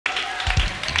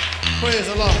Praise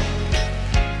the Lord.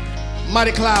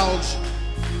 Mighty clouds.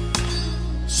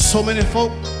 So many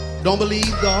folk don't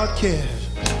believe God cares.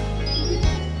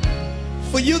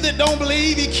 For you that don't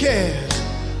believe He cares,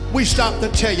 we stop to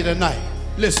tell you tonight.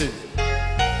 Listen.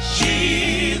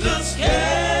 Jesus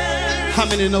cares. How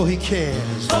many know He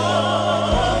cares? For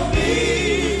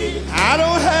me. I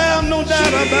don't have no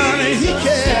doubt about it. He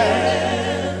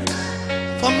cares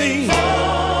for me.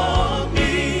 For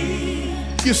me.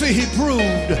 You see, He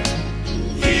proved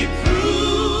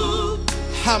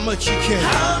how much He cares.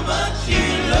 How much He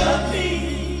loved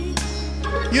me.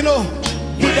 You know,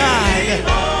 He died.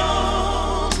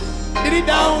 Did He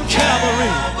die on Calvary?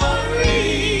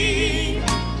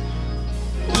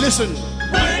 Listen.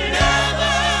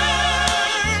 Whenever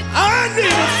I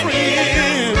need a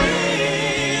friend,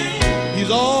 He's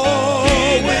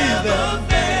always there.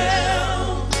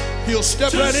 He'll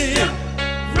step right in.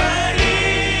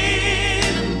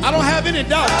 I don't have any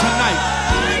doubt tonight.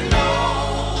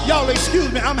 Y'all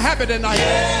excuse me, I'm happy tonight.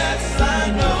 Yes,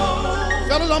 I know.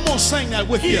 Fellas, I'm gonna sing that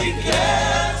with you. He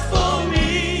cares for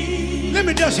me. Let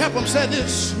me just help him say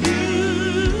this.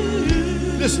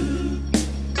 Listen.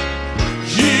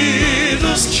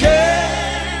 Jesus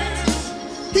cares.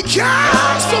 He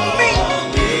cares for me.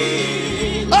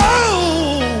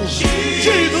 Oh,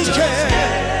 Jesus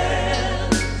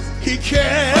cares. He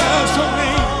cares for me.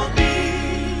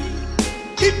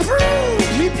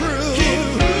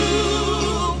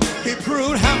 He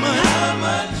proved how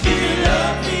much He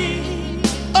loved me.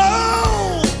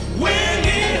 Oh, When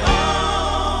He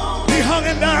hung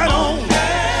and died on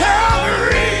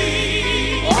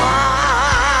Calvary.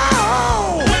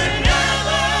 Oh,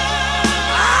 whenever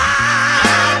I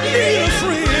need a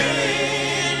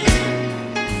friend.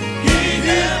 He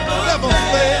never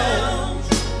fails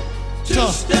to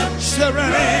step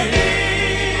right in.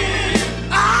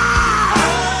 I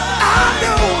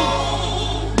know.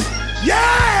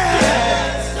 Yeah.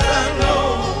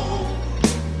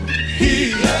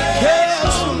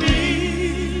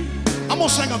 I'm gonna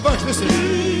sing a verse. Listen.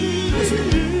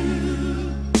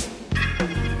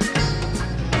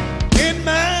 In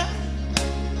my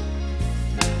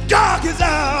darkest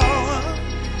hour,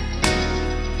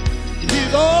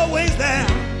 He's always there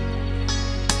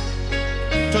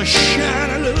to shine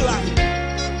a little light.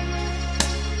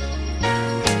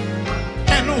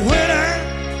 And when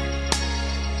I'm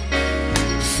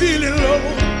feeling low,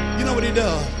 you know what He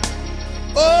does?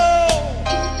 Oh,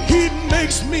 He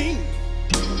makes me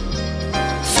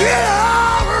feel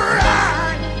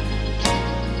alright.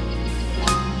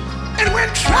 And when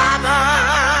trouble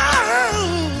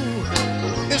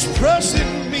is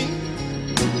pressing me,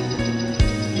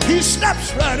 He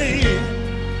steps right in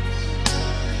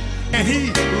and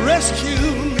He rescues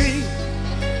me.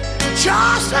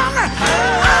 Just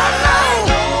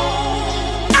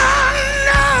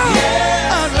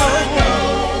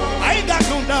I ain't got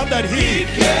no doubt that He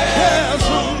cares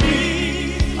for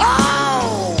me.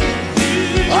 Oh,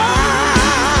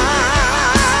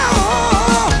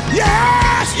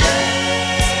 yes,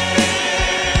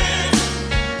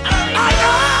 I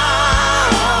know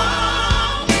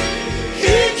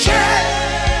He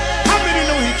cares. How many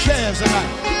know He cares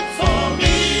tonight? for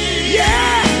me.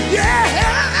 Yeah.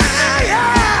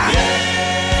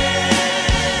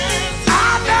 I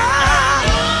know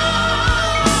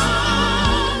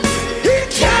He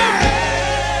cares.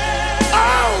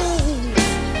 Oh,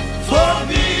 For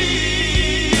me.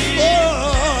 oh,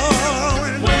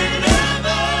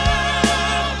 Whenever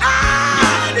I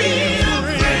need a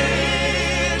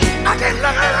friend. I can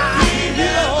look around.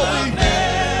 He'll always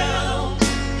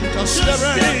step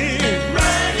right in.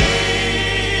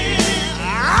 I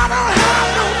don't have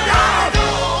no doubt.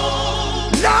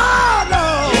 No.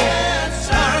 Yes,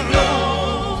 I know.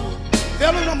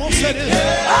 Fellas, I'm gonna say this.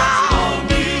 Oh,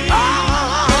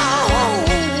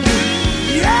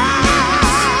 yeah.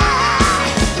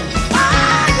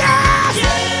 Yes.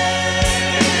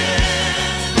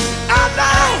 I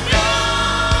know.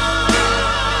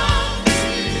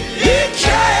 He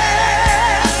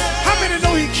cares. How many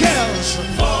know He cares?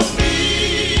 For me.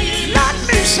 Let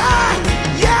me say,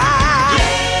 yeah.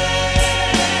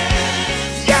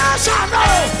 Yes, I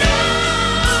know.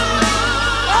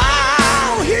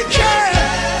 Oh, He cares.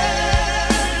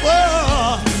 Oh,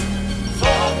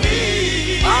 For me.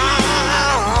 oh,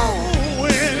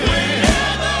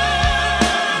 whenever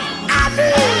I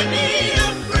Need a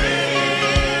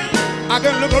friend. I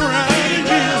can look around and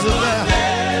Jesus is there.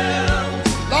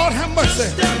 Lord have mercy.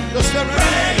 Just step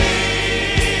right in.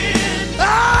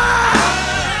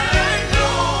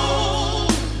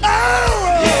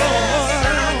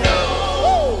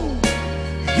 Oh,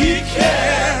 He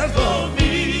cares for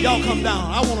me. Y'all come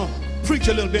down. I want to preach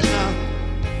a little bit now.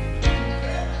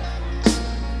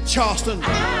 Charleston,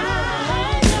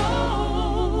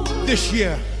 this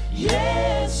year,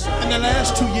 in the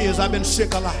last 2 years, I've been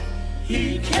sick a lot.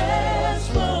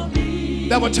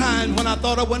 There were times when I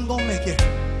thought I wasn't going to make it.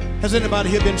 Has anybody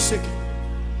here been sick?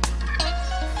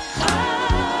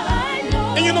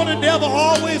 And you know the devil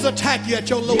always attacks you at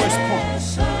your lowest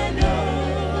point.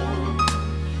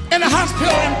 In the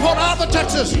hospital in Port Arthur,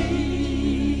 Texas,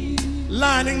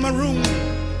 lining my room,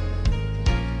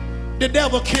 the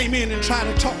devil came in and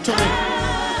tried to talk to me.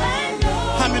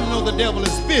 How many know the devil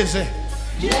is busy?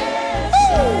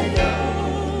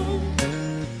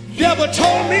 Devil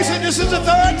told me, he said, this is the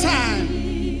third time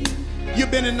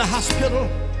you've been in the hospital.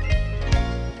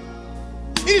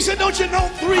 He said, don't you know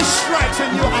 3 strikes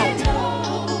and you're out?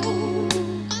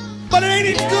 But it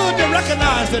ain't good to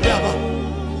recognize the devil.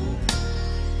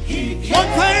 One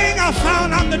thing I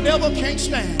found out, the devil can't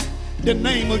stand the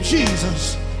name of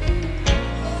Jesus.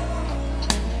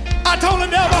 I told the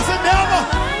devil, I said,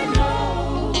 devil,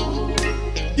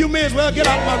 you may as well get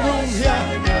out of my room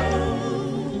here.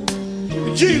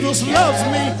 Jesus loves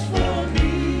me.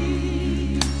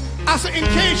 I said, in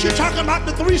case you're talking about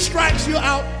the 3 strikes, you're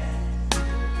out.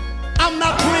 I'm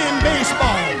not playing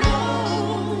baseball.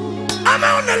 I'm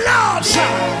on the Lord's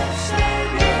side.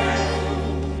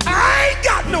 I ain't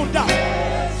got no doubt.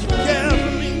 Yeah,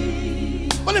 for me.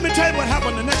 But let me tell you what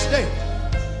happened the next day.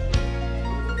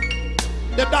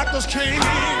 The doctors came in.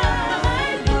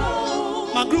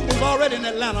 My group was already in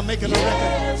Atlanta making a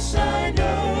record.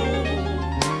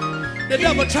 The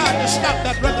devil tried to stop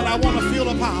that record. I want to feel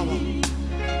the power.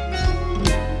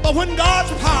 But when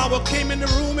God's power came in the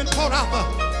room in Port Arthur,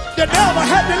 the devil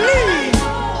had to leave.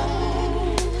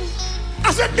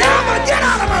 I said, devil, get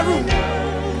out of my room.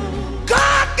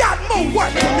 God got more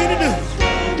work for me to do.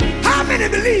 How many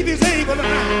believe he's able to do? I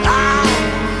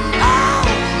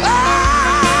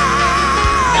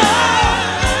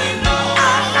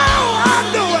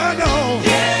know.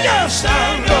 Yes, I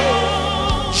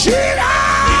know. She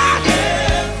died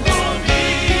for me.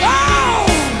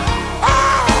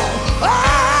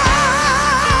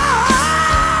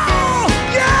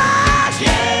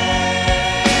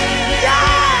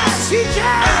 Yes, he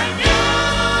can.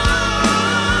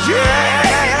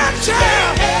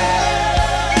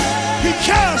 He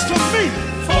cares for me.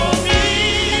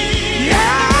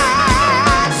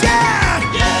 Yes, yeah.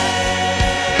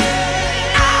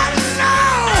 I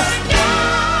know.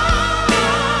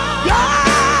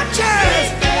 God cares.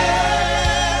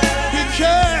 He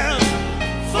cares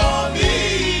for me.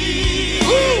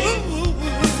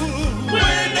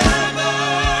 Whenever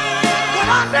when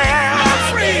I'm there, I'm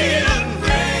free.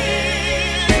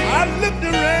 I look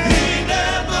the rain.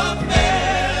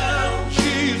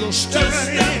 Jesus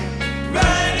standing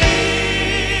right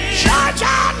in. Church, I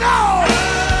know.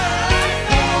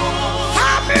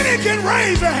 How many can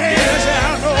raise their hands? I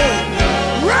know.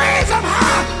 Raise them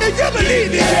high if you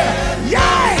believe it.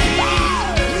 Yeah.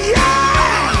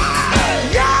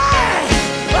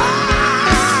 Yeah. Oh,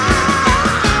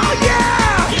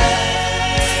 yeah.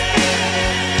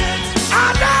 I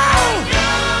know.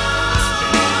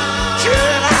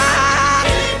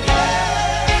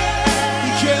 He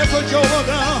cares for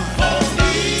Jordan.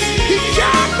 He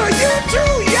cares for you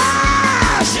too.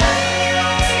 Yes.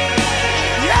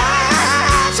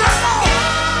 Yes.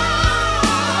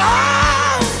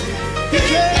 Oh, he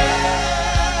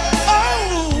cares.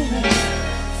 Oh,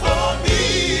 for me.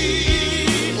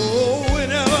 Oh,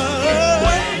 whenever.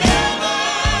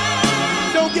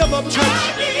 Don't give up, church.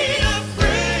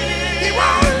 He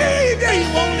won't leave you. He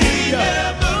won't leave you.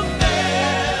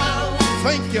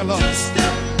 Thank you, Lord.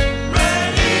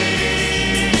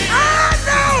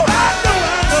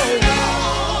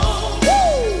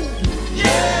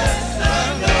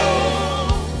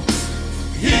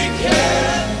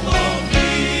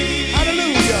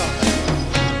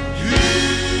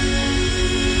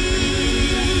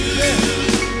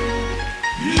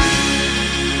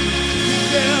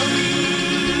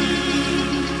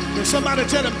 Somebody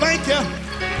tell him thank you.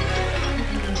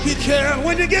 He cares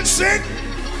when you get sick.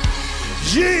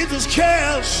 Jesus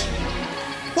cares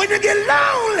when you get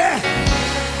lonely.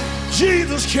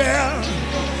 Jesus cares.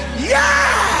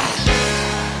 Yeah.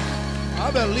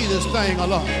 I better leave this thing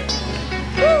alone.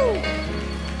 Woo.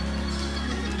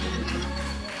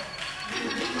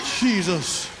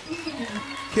 Jesus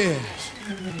cares.